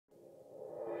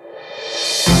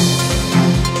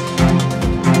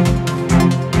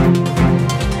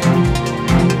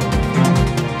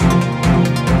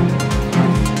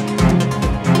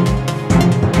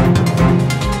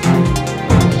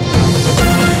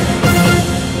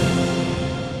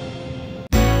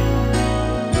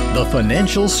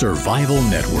Financial Survival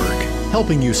Network,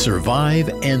 helping you survive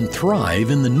and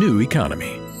thrive in the new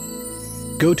economy.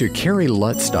 Go to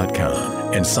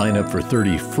CarrieLutz.com and sign up for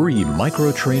 30 free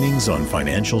micro trainings on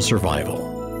financial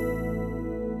survival.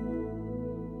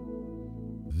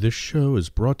 This show is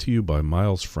brought to you by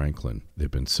Miles Franklin.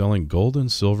 They've been selling gold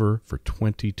and silver for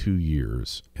 22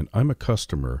 years, and I'm a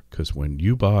customer because when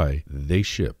you buy, they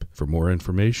ship. For more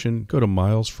information, go to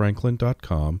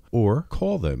milesfranklin.com or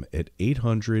call them at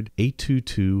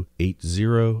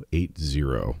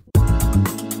 800-822-8080.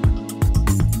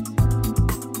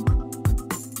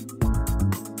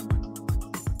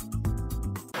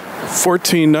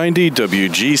 1490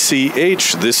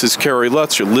 WGCH. This is Carrie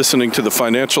Lutz. You're listening to the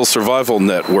Financial Survival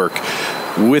Network.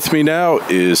 With me now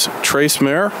is Trace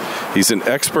Mayer. He's an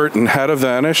expert in how to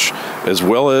vanish, as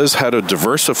well as how to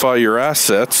diversify your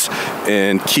assets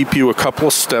and keep you a couple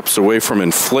of steps away from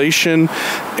inflation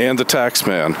and the tax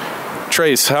man.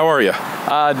 Trace, how are you?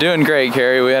 Doing great,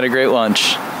 Carrie. We had a great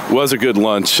lunch. Was a good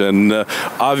lunch, and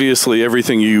obviously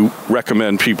everything you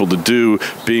recommend people to do,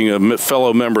 being a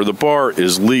fellow member of the bar,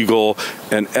 is legal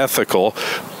and ethical,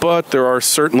 but there are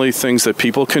certainly things that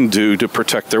people can do to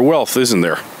protect their wealth, isn't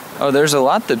there? Oh, there's a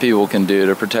lot that people can do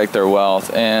to protect their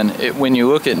wealth, and when you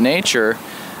look at nature,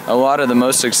 a lot of the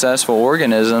most successful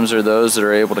organisms are those that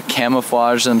are able to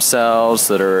camouflage themselves,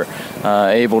 that are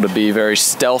able to be very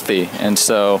stealthy. And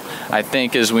so I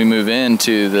think as we move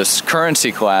into this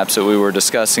currency collapse that we were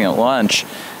discussing at lunch,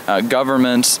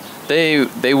 governments,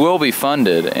 they will be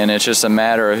funded, and it's just a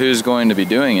matter of who's going to be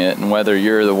doing it, and whether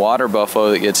you're the water buffalo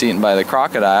that gets eaten by the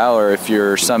crocodile, or if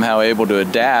you're somehow able to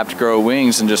adapt, grow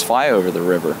wings, and just fly over the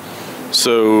river.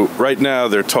 So right now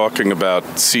they're talking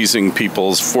about seizing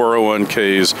people's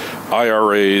 401ks,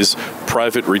 IRAs,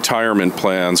 private retirement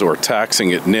plans, or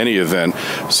taxing it in any event.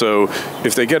 So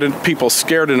if they get people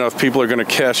scared enough, people are going to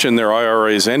cash in their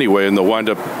IRAs anyway, and they'll wind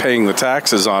up paying the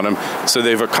taxes on them. So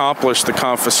they've accomplished the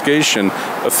confiscation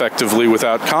effectively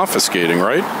without confiscating,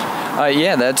 right?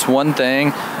 Yeah, that's one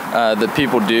thing that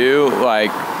people do.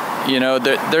 Like, you know,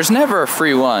 there's never a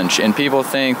free lunch, and people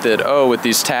think that, with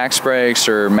these tax breaks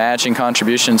or matching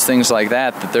contributions, things like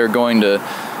that, that they're going to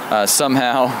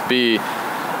somehow be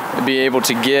able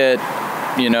to get,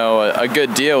 a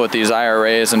good deal with these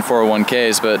IRAs and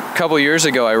 401ks. But a couple years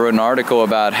ago, I wrote an article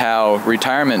about how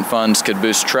retirement funds could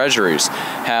boost treasuries,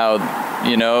 how,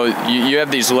 you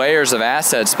have these layers of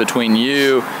assets between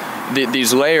you,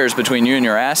 these layers between you and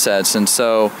your assets, and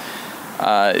so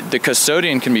the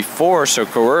custodian can be forced or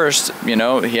coerced.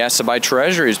 He has to buy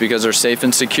treasuries because they're safe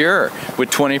and secure with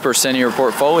 20% of your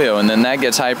portfolio, and then that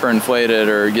gets hyperinflated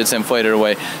or gets inflated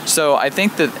away. So I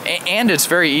think that, and it's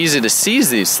very easy to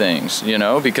seize these things,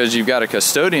 because you've got a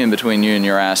custodian between you and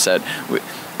your asset.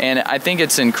 And I think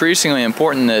it's increasingly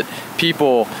important that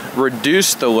people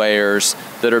reduce the layers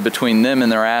that are between them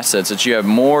and their assets, that you have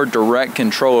more direct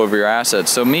control over your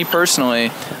assets. So me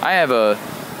personally, I have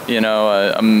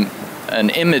an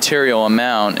immaterial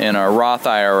amount in a Roth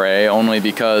IRA, only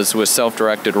because with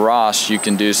self-directed Roths you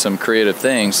can do some creative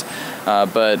things.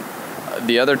 But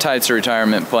the other types of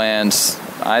retirement plans,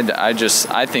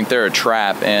 I think they're a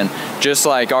trap. And just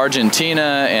like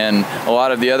Argentina and a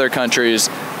lot of the other countries,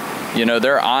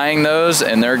 they're eyeing those,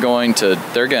 and they're going to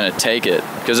take it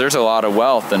because there's a lot of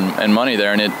wealth and money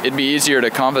there, and it'd be easier to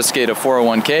confiscate a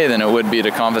 401k than it would be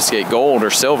to confiscate gold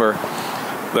or silver.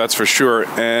 That's for sure.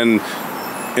 And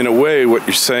in a way, what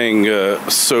you're saying,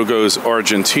 so goes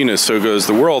Argentina, so goes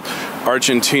the world.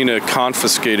 Argentina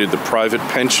confiscated the private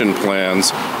pension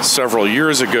plans several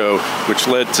years ago, which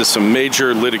led to some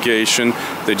major litigation.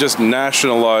 They just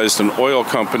nationalized an oil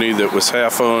company that was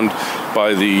half-owned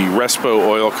by the Respo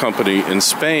oil company in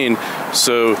Spain.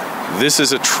 So this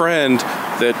is a trend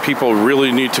that people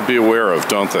really need to be aware of,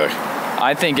 don't they?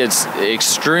 I think it's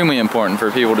extremely important for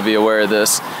people to be aware of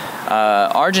this.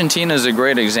 Argentina is a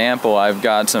great example. I've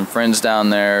got some friends down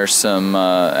there, some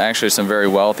very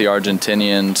wealthy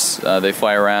Argentinians. They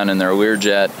fly around in their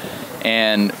Learjet.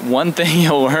 And one thing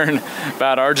you'll learn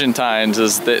about Argentines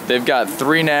is that they've got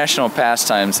three national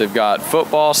pastimes. They've got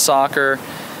football, soccer,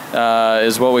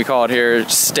 is what we call it here,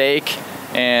 steak,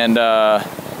 and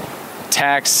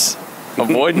tax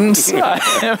avoidance.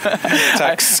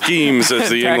 Tax schemes, as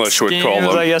the English would call them.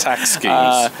 I guess. Tax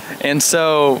schemes. And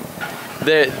so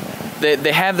they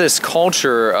have this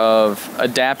culture of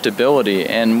adaptability,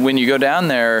 and when you go down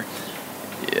there,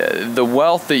 the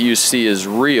wealth that you see is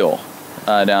real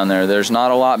down there. There's not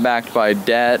a lot backed by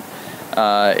debt.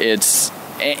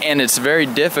 It's very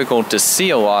difficult to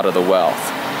see a lot of the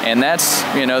wealth. And that's,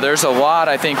 there's a lot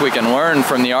I think we can learn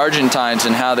from the Argentines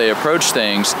and how they approach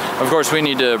things. Of course, we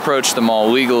need to approach them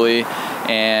all legally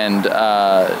and,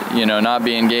 not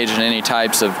be engaged in any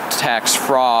types of tax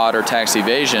fraud or tax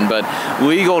evasion. But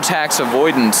legal tax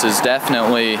avoidance is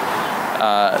definitely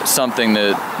something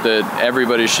that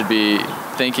everybody should be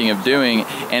thinking of doing,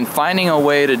 and finding a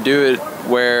way to do it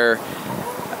where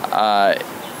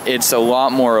it's a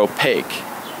lot more opaque.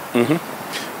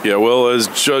 Mm-hmm. Yeah, well, as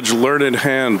Judge Learned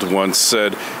Hand once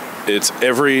said, it's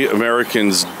every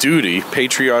American's duty,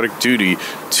 patriotic duty,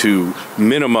 to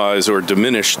minimize or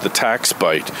diminish the tax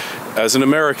bite. As an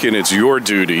American, it's your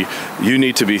duty. You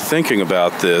need to be thinking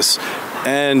about this,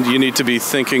 and you need to be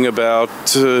thinking about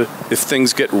if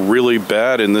things get really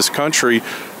bad in this country,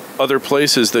 other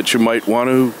places that you might want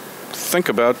to think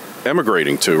about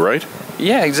emigrating to, right?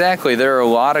 Yeah, exactly. There are a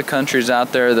lot of countries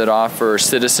out there that offer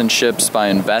citizenships by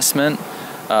investment,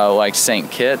 like St.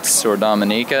 Kitts or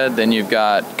Dominica. Then you've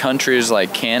got countries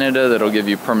like Canada that'll give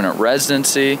you permanent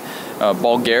residency.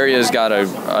 Bulgaria's got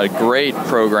a great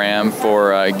program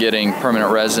for getting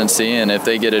permanent residency, and if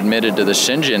they get admitted to the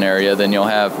Schengen area, then you'll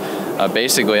have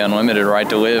basically unlimited right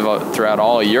to live throughout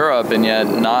all Europe and yet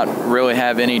not really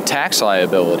have any tax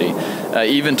liability,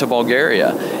 even to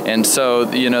Bulgaria. And so,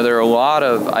 there are a lot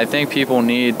of, I think people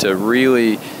need to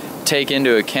really take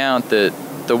into account that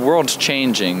the world's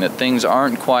changing, that things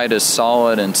aren't quite as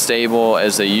solid and stable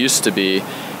as they used to be,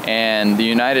 and the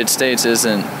United States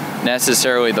isn't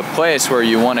necessarily the place where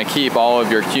you want to keep all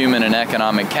of your human and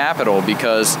economic capital,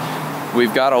 because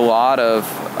we've got a lot of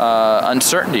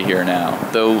uncertainty here now.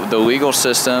 The legal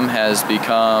system has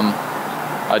become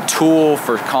a tool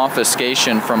for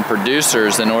confiscation from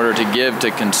producers in order to give to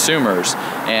consumers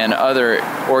and other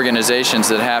organizations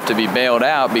that have to be bailed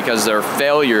out because they're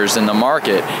failures in the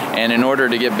market. And in order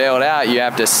to get bailed out, you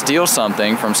have to steal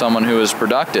something from someone who is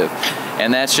productive.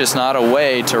 And that's just not a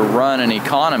way to run an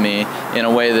economy in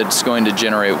a way that's going to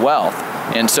generate wealth.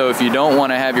 And so if you don't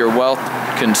want to have your wealth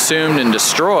consumed and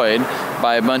destroyed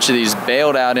by a bunch of these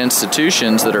bailed out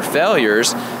institutions that are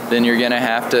failures, then you're going to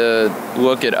have to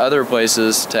look at other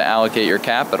places to allocate your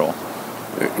capital.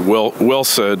 Well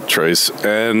said, Trace.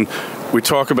 And we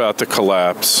talk about the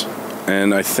collapse,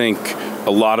 and I think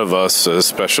a lot of us,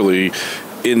 especially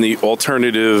in the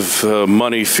alternative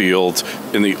money field,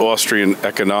 in the Austrian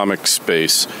economic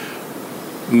space,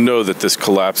 know that this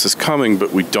collapse is coming,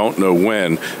 but we don't know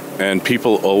when. And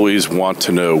people always want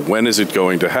to know, when is it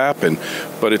going to happen?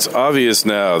 But it's obvious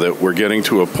now that we're getting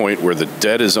to a point where the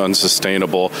debt is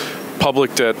unsustainable.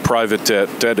 Public debt, private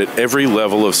debt, debt at every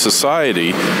level of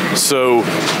society. So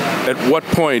at what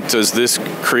point does this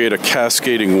create a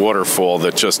cascading waterfall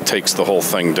that just takes the whole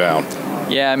thing down?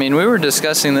 Yeah, I mean, we were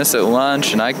discussing this at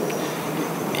lunch, and I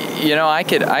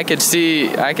could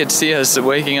see us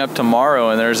waking up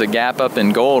tomorrow and there's a gap up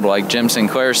in gold, like Jim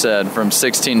Sinclair said, from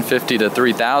 1650 to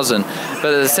 3000.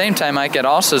 But at the same time, I could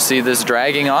also see this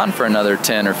dragging on for another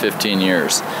 10 or 15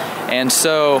 years. And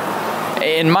so,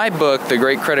 in my book, The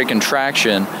Great Credit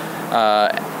Contraction,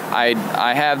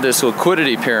 I have this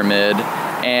liquidity pyramid,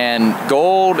 and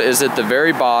gold is at the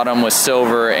very bottom with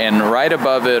silver, and right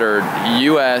above it are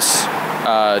U.S.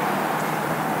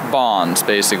 bonds,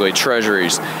 basically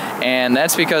treasuries, and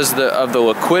that's because of the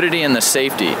liquidity and the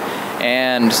safety.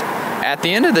 And at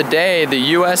the end of the day, the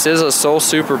U.S. is a sole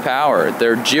superpower.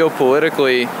 They're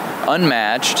geopolitically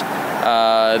unmatched.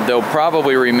 They'll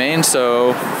probably remain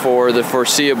so for the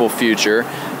foreseeable future.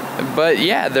 But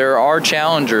yeah, there are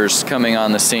challengers coming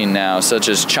on the scene now, such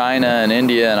as China and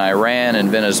India and Iran and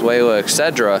Venezuela,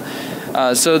 etc.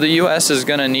 So the U.S. is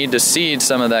going to need to cede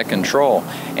some of that control.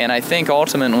 And I think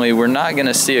ultimately we're not going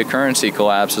to see a currency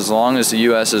collapse as long as the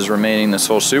U.S. is remaining the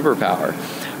sole superpower.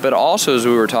 But also, as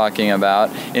we were talking about,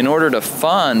 in order to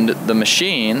fund the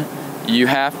machine, you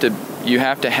have to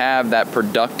have that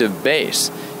productive base.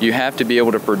 You have to be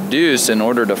able to produce in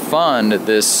order to fund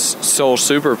this sole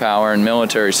superpower and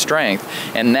military strength.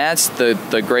 And that's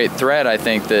the great threat, I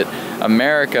think, that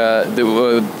America,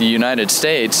 the United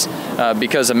States,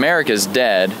 because America's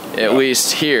dead, at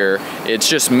least here, it's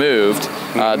just moved,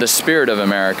 the spirit of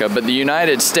America. But the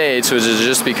United States, which has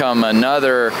just become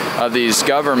another of these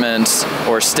governments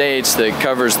or states that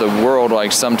covers the world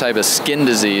like some type of skin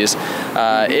disease,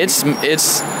 it's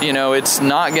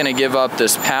not going to give up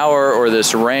this power or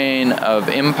this reign of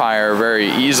empire very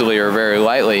easily or very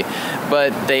lightly,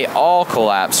 but they all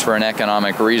collapse for an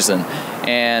economic reason.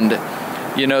 And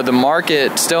the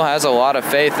market still has a lot of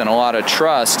faith and a lot of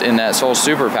trust in that sole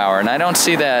superpower, and I don't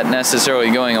see that necessarily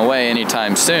going away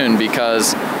anytime soon,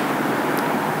 because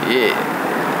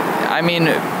I mean,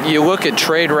 you look at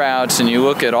trade routes and you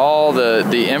look at all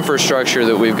the infrastructure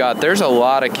that we've got, there's a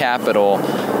lot of capital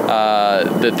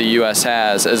that the U.S.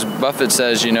 has. As Buffett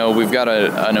says, we've got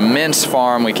an immense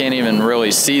farm. We can't even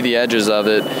really see the edges of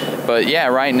it. But yeah,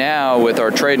 right now with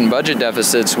our trade and budget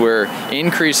deficits, we're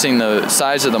increasing the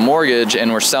size of the mortgage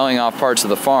and we're selling off parts of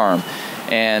the farm.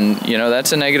 And,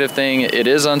 that's a negative thing. It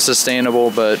is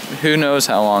unsustainable, but who knows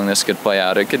how long this could play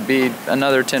out. It could be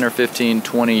another 10 or 15,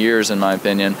 20 years, in my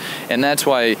opinion. And that's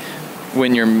why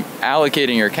when you're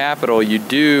allocating your capital, you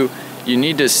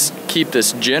need to keep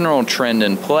this general trend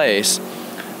in place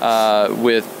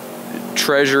with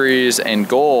treasuries and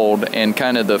gold and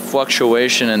kind of the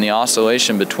fluctuation and the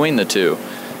oscillation between the two.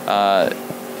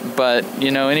 But,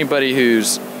 anybody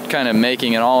who's kind of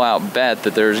making an all-out bet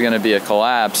that there's going to be a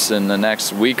collapse in the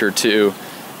next week or two,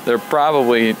 they're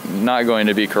probably not going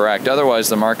to be correct. Otherwise,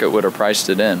 the market would have priced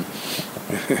it in.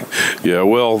 Yeah,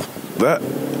 well,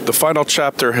 the final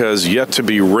chapter has yet to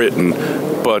be written,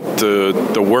 but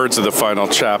the words of the final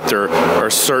chapter are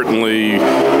certainly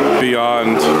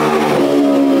beyond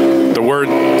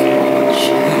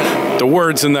the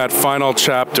words in that final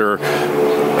chapter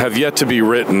have yet to be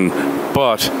written,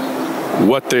 but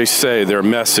what they say, their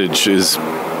message, is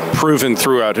proven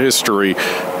throughout history.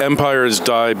 Empires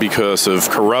die because of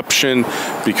corruption,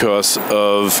 because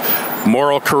of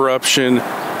moral corruption,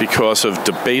 because of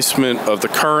debasement of the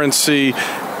currency,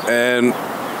 and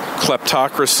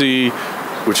kleptocracy,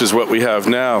 which is what we have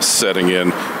now setting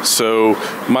in. So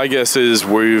my guess is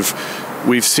we've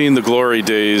seen the glory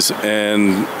days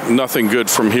and nothing good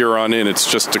from here on in.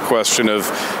 It's just a question of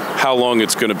how long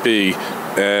it's going to be.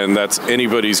 And that's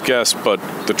anybody's guess, but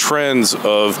the trends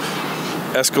of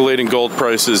escalating gold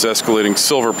prices, escalating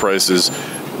silver prices,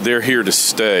 they're here to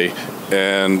stay.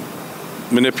 And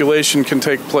manipulation can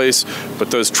take place,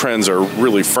 but those trends are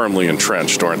really firmly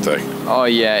entrenched, aren't they? Oh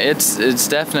yeah, it's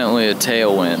definitely a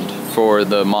tailwind for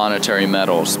the monetary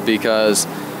metals because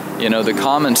the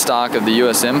common stock of the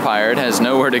U.S. empire, it has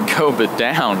nowhere to go but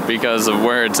down because of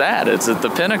where it's at. It's at the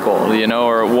pinnacle,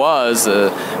 or it was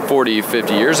 40,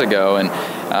 50 years ago, and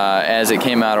as it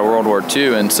came out of World War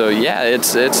II. And so, yeah,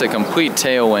 it's a complete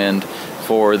tailwind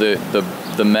for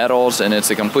the metals, and it's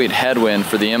a complete headwind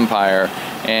for the empire.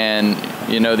 And,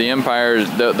 the empire,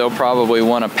 they'll probably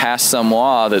want to pass some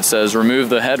law that says remove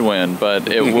the headwind, but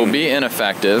it will be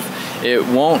ineffective. It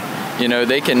won't.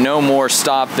 They can no more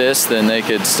stop this than they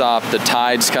could stop the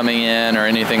tides coming in or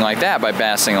anything like that by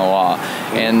passing a law.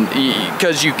 And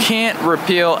because you can't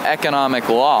repeal economic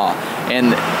law.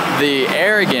 And the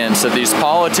arrogance of these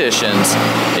politicians,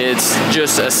 it's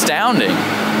just astounding.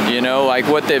 Like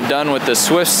what they've done with the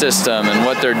SWIFT system and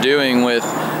what they're doing with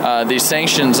these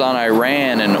sanctions on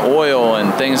Iran and oil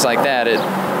and things like that.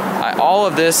 All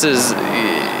of this is,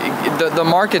 the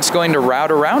market's going to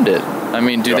route around it. I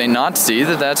mean, do they not see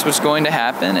that that's what's going to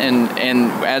happen?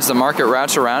 And as the market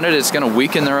routes around it, it's going to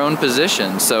weaken their own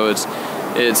position. So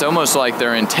it's almost like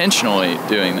they're intentionally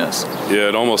doing this. Yeah,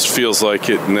 it almost feels like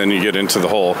it, and then you get into the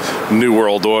whole New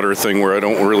World Order thing where I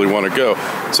don't really want to go.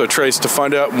 So Trace, to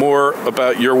find out more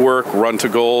about your work, Run to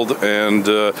Gold, and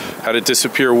how to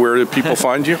disappear, where do people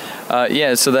find you?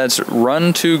 Yeah, so that's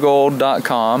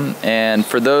run2gold.com, and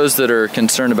for those that are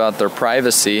concerned about their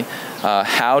privacy,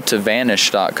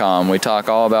 howtovanish.com. We talk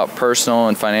all about personal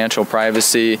and financial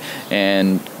privacy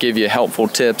and give you helpful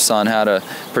tips on how to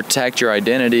protect your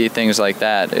identity, things like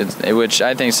that, which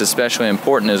I think is especially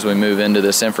important as we move into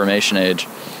this information age.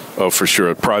 Oh, for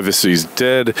sure. Privacy's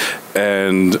dead,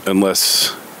 and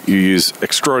unless you use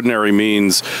extraordinary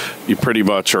means, you pretty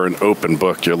much are an open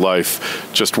book, your life.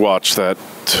 Just watch that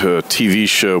TV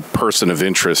show, Person of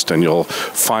Interest, and you'll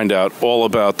find out all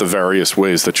about the various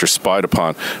ways that you're spied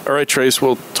upon. All right, Trace,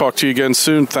 we'll talk to you again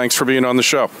soon. Thanks for being on the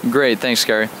show. Great. Thanks,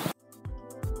 Gary.